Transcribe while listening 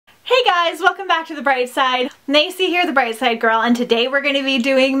guys, welcome back to The Bright Side. Macy here, The Bright Side Girl, and today we're going to be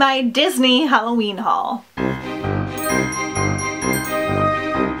doing my Disney Halloween haul.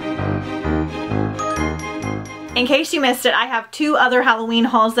 In case you missed it, I have two other Halloween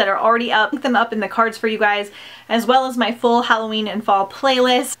hauls that are already up. Link them up in the cards for you guys, as well as my full Halloween and fall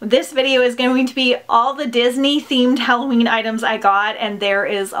playlist. This video is going to be all the Disney themed Halloween items I got, and there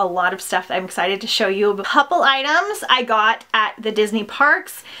is a lot of stuff that I'm excited to show you. A couple items I got at the Disney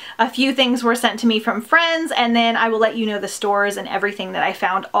parks, a few things were sent to me from friends, and then I will let you know the stores and everything that I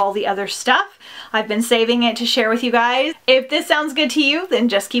found, all the other stuff. I've been saving it to share with you guys. If this sounds good to you, then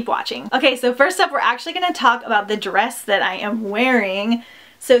just keep watching. Okay, so first up, we're actually going to talk about the dress that I am wearing.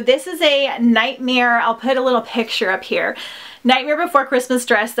 So this is a Nightmare, I'll put a little picture up here, Nightmare Before Christmas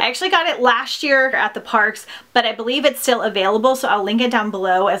dress. I actually got it last year at the parks, but I believe it's still available, so I'll link it down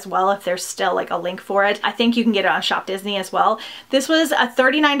below as well if there's still like a link for it. I think you can get it on Shop Disney as well. This was a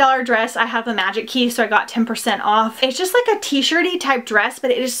 $39 dress. I have the magic key, so I got 10% off. It's just like a t-shirty type dress,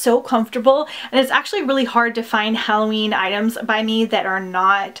 but it is so comfortable, and it's actually really hard to find Halloween items by me that are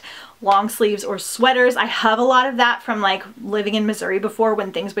not long sleeves or sweaters. I have a lot of that from like living in Missouri before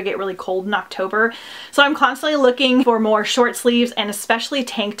when things would get really cold in October. So I'm constantly looking for more short sleeves and especially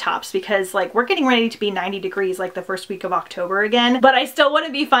tank tops because like we're getting ready to be 90 degrees like the first week of October again, but I still want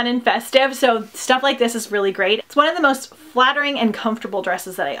to be fun and festive, so stuff like this is really great. It's one of the most flattering and comfortable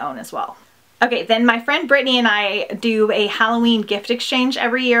dresses that I own as well. Okay, then my friend Brittany and I do a Halloween gift exchange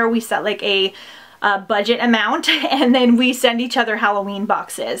every year. We set like a budget amount, and then we send each other Halloween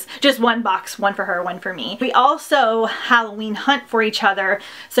boxes. Just one box, one for her, one for me. We also Halloween hunt for each other.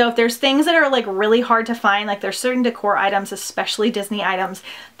 So if there's things that are like really hard to find, like there's certain decor items, especially Disney items,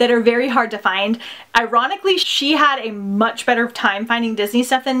 that are very hard to find. Ironically, she had a much better time finding Disney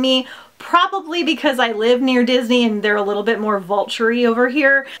stuff than me, probably because I live near Disney and they're a little bit more vulture-y over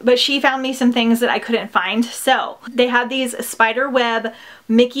here, but she found me some things that I couldn't find. So they had these spider web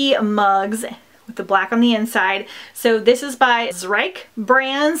Mickey mugs with the black on the inside. So this is by Zrike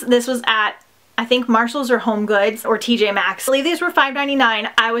Brands. This was at, I think, Marshall's or Home Goods or TJ Maxx. I believe these were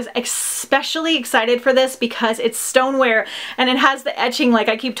 $5.99. I was especially excited for this because it's stoneware and it has the etching like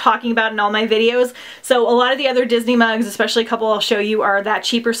I keep talking about in all my videos. So a lot of the other Disney mugs, especially a couple I'll show you, are that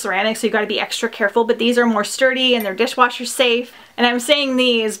cheaper ceramic, so you gotta be extra careful, but these are more sturdy and they're dishwasher safe. And I'm saying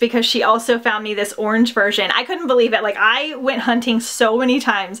these because she also found me this orange version. I couldn't believe it. Like, I went hunting so many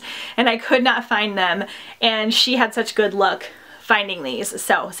times and I could not find them, and she had such good luck finding these.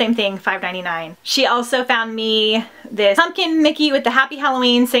 So same thing, $5.99. She also found me this pumpkin Mickey with the Happy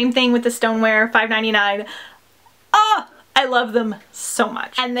Halloween, same thing with the stoneware, $5.99. Oh, I love them so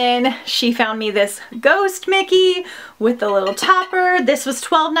much. And then she found me this ghost Mickey with the little topper. This was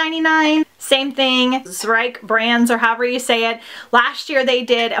 $12.99. Same thing, Zrike Brands, or however you say it. Last year they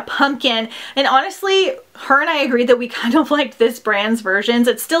did a pumpkin, and honestly, her and I agreed that we kind of liked this brand's versions.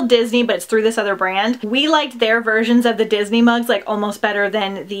 It's still Disney, but it's through this other brand. We liked their versions of the Disney mugs like almost better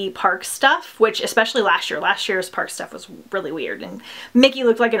than the park stuff, which especially last year. Last year's park stuff was really weird and Mickey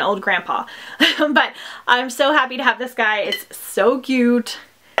looked like an old grandpa. But I'm so happy to have this guy. It's so cute.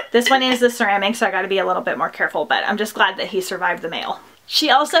 This one is the ceramic, so I gotta be a little bit more careful, but I'm just glad that he survived the mail. She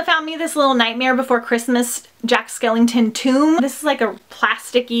also found me this little Nightmare Before Christmas Jack Skellington tomb. This is like a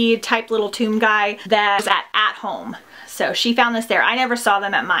plasticky type little tomb guy that was at home. So she found this there. I never saw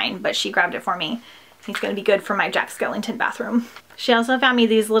them at mine, but she grabbed it for me. I think it's gonna be good for my Jack Skellington bathroom. She also found me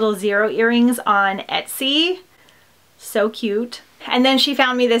these little zero earrings on Etsy. So cute. And then she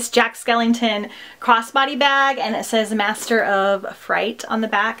found me this Jack Skellington crossbody bag, and it says Master of Fright on the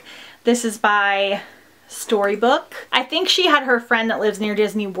back. This is by Storybook. I think she had her friend that lives near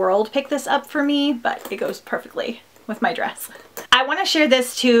Disney World pick this up for me, but it goes perfectly with my dress. I want to share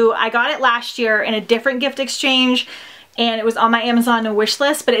this too. I got it last year in a different gift exchange, and it was on my Amazon wish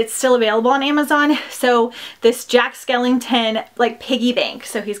list, but it's still available on Amazon. So this Jack Skellington like piggy bank.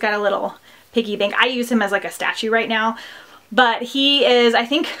 So he's got a little piggy bank. I use him as like a statue right now. But he is, I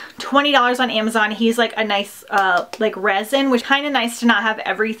think, $20 on Amazon. He's like a nice like resin, which kind of nice to not have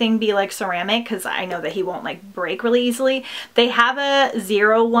everything be like ceramic, because I know that he won't like break really easily. They have a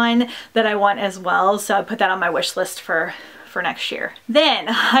zero one that I want as well, so I put that on my wish list for next year. Then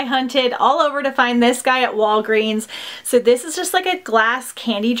I hunted all over to find this guy at Walgreens. So this is just like a glass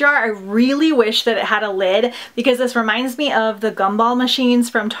candy jar. I really wish that it had a lid because this reminds me of the gumball machines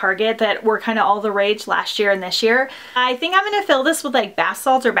from Target that were kind of all the rage last year and this year. I think I'm gonna fill this with like bath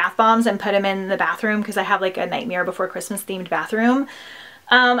salts or bath bombs and put them in the bathroom because I have like a Nightmare Before Christmas themed bathroom.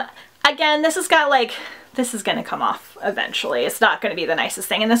 Again, this has got like, this is gonna come off eventually. It's not gonna be the nicest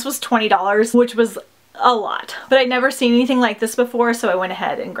thing, and this was $20, which was a lot, but I'd never seen anything like this before, so I went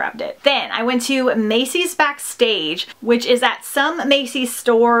ahead and grabbed it. Then I went to Macy's Backstage, which is at some Macy's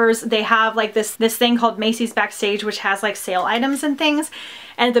stores. They have like this thing called Macy's Backstage, which has like sale items and things.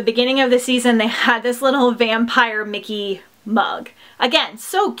 And at the beginning of the season, they had this little vampire Mickey mug. Again,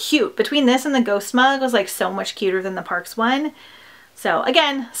 so cute. Between this and the ghost mug was like so much cuter than the Parks one. So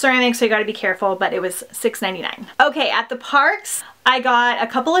again, ceramic, so you gotta be careful, but it was $6.99. Okay, at the Parks, I got a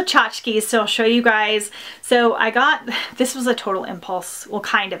couple of tchotchkes, so I'll show you guys. So I got, this was a total impulse, well,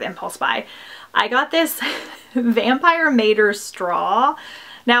 kind of impulse buy. I got this Vampire Mater straw.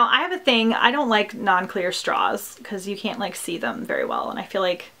 Now I have a thing, I don't like non-clear straws because you can't like see them very well, and I feel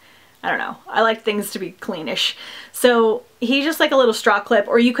like, I don't know, I like things to be cleanish. So he's just like a little straw clip,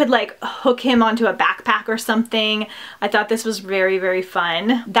 or you could like hook him onto a backpack or something. I thought this was very, very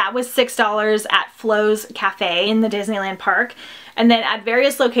fun. That was $6 at Flo's Cafe in the Disneyland park. And then at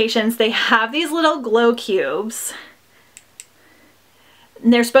various locations, they have these little glow cubes.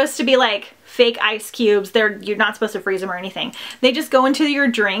 And they're supposed to be like fake ice cubes. You're not supposed to freeze them or anything. They just go into your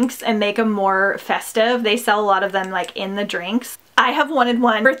drinks and make them more festive. They sell a lot of them like in the drinks. I have wanted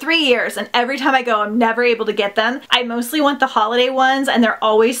one for 3 years, and every time I go, I'm never able to get them. I mostly want the holiday ones, and they're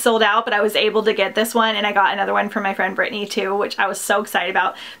always sold out, but I was able to get this one, and I got another one for my friend Brittany too, which I was so excited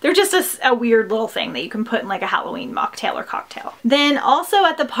about. They're just a weird little thing that you can put in like a Halloween mocktail or cocktail. Then also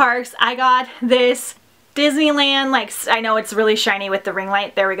at the Parks, I got this Disneyland, like, I know it's really shiny with the ring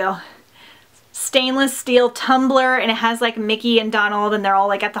light, there we go, stainless steel tumbler, and it has like Mickey and Donald, and they're all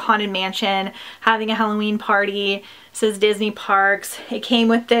like at the Haunted Mansion having a Halloween party. It says Disney Parks. It came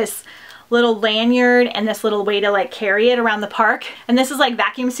with this little lanyard and this little way to like carry it around the park, and this is like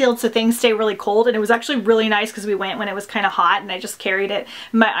vacuum sealed so things stay really cold, and it was actually really nice because we went when it was kind of hot and I just carried it.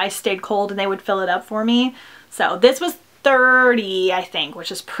 My ice stayed cold and they would fill it up for me. So this was $30, I think,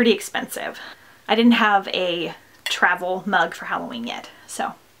 which is pretty expensive. I didn't have a travel mug for Halloween yet,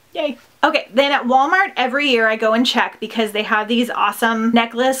 so yay. Okay, then at Walmart every year I go and check because they have these awesome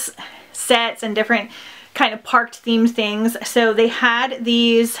necklace sets and different kind of parked themed things. So they had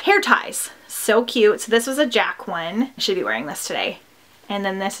these hair ties, so cute. So this was a Jack one. I should be wearing this today. And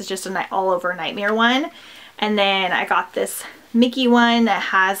then this is just a all over nightmare one. And then I got this Mickey one that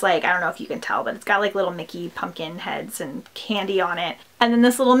has like, I don't know if you can tell, but it's got like little Mickey pumpkin heads and candy on it. And then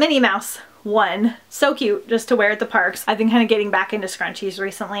this little Minnie Mouse one, so cute, just to wear at the parks. I've been kind of getting back into scrunchies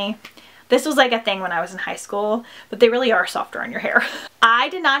recently. This was like a thing when I was in high school, but they really are softer on your hair. I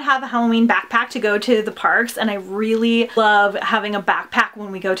did not have a Halloween backpack to go to the parks, and I really love having a backpack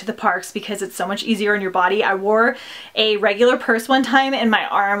when we go to the parks because it's so much easier on your body. I wore a regular purse one time and my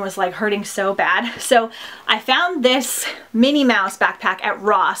arm was like hurting so bad. So I found this Minnie Mouse backpack at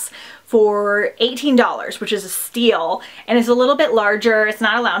Ross for $18, which is a steal, and it's a little bit larger. It's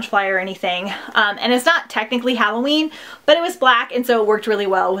not a Loungefly or anything, and it's not technically Halloween, but it was black, and so it worked really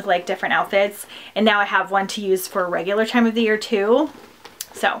well with like different outfits, and now I have one to use for a regular time of the year too.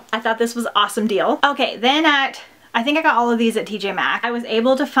 So I thought this was an awesome deal. Okay, then I think I got all of these at TJ Maxx. I was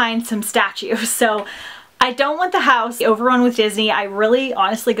able to find some statues. So I don't want the house overrun with Disney. I really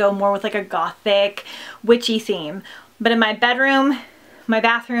honestly go more with like a gothic, witchy theme, but in my bedroom, my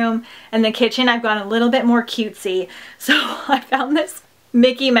bathroom, and the kitchen, I've gone a little bit more cutesy. So I found this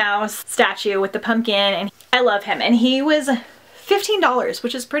Mickey Mouse statue with the pumpkin, and I love him. And he was $15,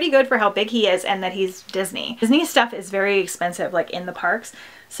 which is pretty good for how big he is and that he's Disney. Disney stuff is very expensive, like in the parks.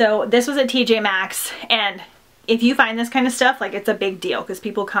 So this was at TJ Maxx, and if you find this kind of stuff, like it's a big deal because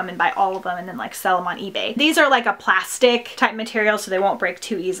people come and buy all of them and then like sell them on eBay. These are like a plastic type material, so they won't break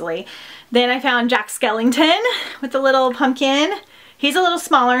too easily. Then I found Jack Skellington with the little pumpkin. He's a little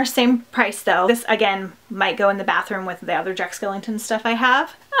smaller, same price though. This again might go in the bathroom with the other Jack Skellington stuff I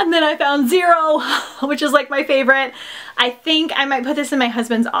have. And then I found Zero, which is like my favorite. I think I might put this in my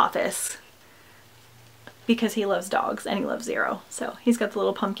husband's office because he loves dogs and he loves Zero. So he's got the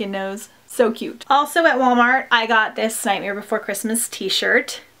little pumpkin nose. So cute. Also at Walmart, I got this Nightmare Before Christmas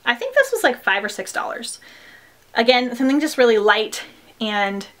t-shirt. I think this was like $5 or $6. Again, something just really light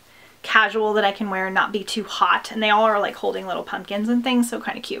and casual that I can wear and not be too hot, and they all are like holding little pumpkins and things, so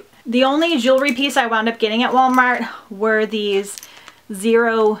kind of cute. The only jewelry piece I wound up getting at Walmart were these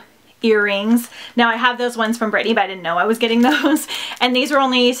Zero earrings. Now I have those ones from Brittany, but I didn't know I was getting those, and these were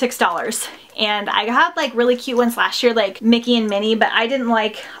only $6. And I had like really cute ones last year, like Mickey and Minnie, but I didn't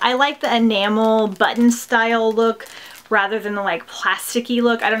like, I like the enamel button style look rather than the like plasticky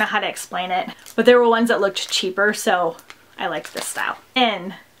look. I don't know how to explain it, but there were ones that looked cheaper, so I liked this style.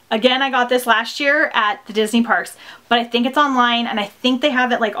 And again, I got this last year at the Disney parks, but I think it's online, and I think they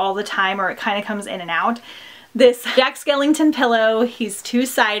have it like all the time, or it kind of comes in and out. This Jack Skellington pillow, he's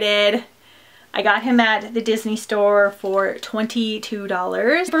two-sided. I got him at the Disney store for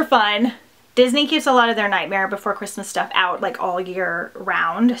 $22. Super fun. Disney keeps a lot of their Nightmare Before Christmas stuff out like all year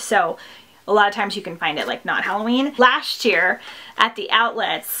round, so a lot of times you can find it like not Halloween. Last year at the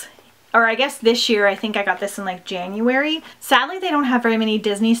outlets, or I guess this year, I think I got this in like January. Sadly, they don't have very many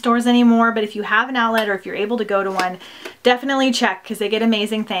Disney stores anymore, but if you have an outlet or if you're able to go to one, definitely check because they get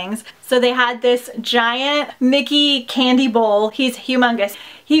amazing things. So they had this giant Mickey candy bowl. He's humongous.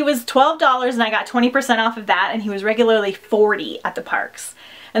 He was $12 and I got 20% off of that, and he was regularly $40 at the parks.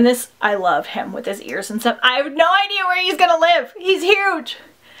 And this, I love him with his ears and stuff. I have no idea where he's gonna live. He's huge.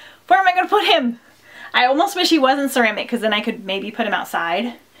 Where am I gonna put him? I almost wish he wasn't ceramic because then I could maybe put him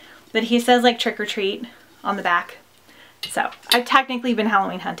outside. But he says like trick or treat on the back. So I've technically been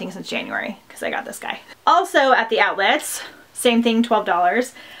Halloween hunting since January because I got this guy. Also at the outlets, same thing,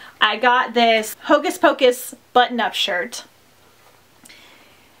 $12. I got this Hocus Pocus button-up shirt.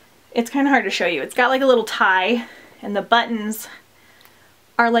 It's kind of hard to show you. It's got like a little tie and the buttons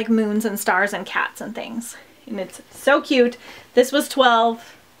are like moons and stars and cats and things. And it's so cute. This was $12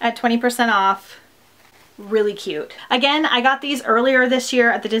 at 20% off. Really cute. Again, I got these earlier this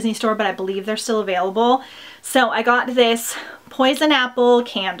year at the Disney store, but I believe they're still available. So I got this poison apple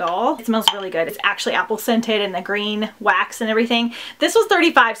candle. It smells really good. It's actually apple scented and the green wax and everything. This was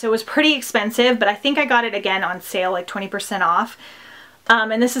 $35, so it was pretty expensive, but I think I got it again on sale, like 20% off.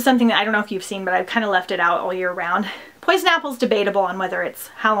 And this is something that I don't know if you've seen, but I've kind of left it out all year round. Poison apple's debatable on whether it's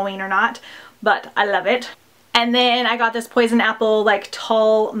Halloween or not, but I love it. And then I got this poison apple like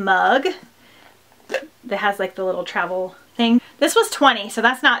tall mug that has like the little travel thing. This was $20, so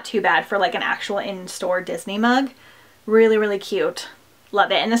that's not too bad for like an actual in-store Disney mug. Really, really cute.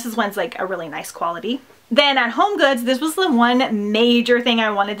 Love it. And this is one's like a really nice quality. Then at HomeGoods, this was the one major thing I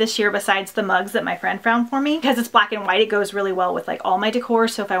wanted this year besides the mugs that my friend found for me. Because it's black and white, it goes really well with like all my decor,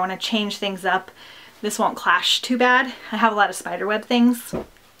 so if I want to change things up, this won't clash too bad. I have a lot of spiderweb things,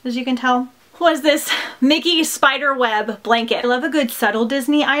 as you can tell. Was this Mickey spiderweb blanket. I love a good subtle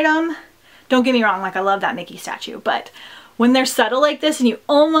Disney item. Don't get me wrong, like I love that Mickey statue, but when they're subtle like this and you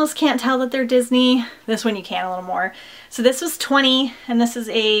almost can't tell that they're Disney, this one you can a little more. So this was $20, and this is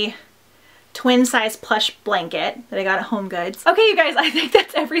a twin size plush blanket that I got at HomeGoods. Okay, you guys, I think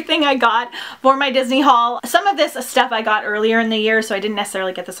that's everything I got for my Disney haul. Some of this stuff I got earlier in the year, so I didn't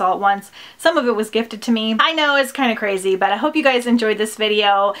necessarily get this all at once. Some of it was gifted to me. I know it's kind of crazy, but I hope you guys enjoyed this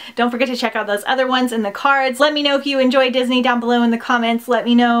video. Don't forget to check out those other ones in the cards. Let me know if you enjoyed Disney down below in the comments. Let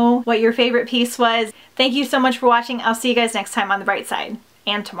me know what your favorite piece was. Thank you so much for watching. I'll see you guys next time on The Bright Side,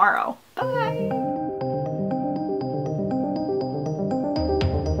 and tomorrow. Bye!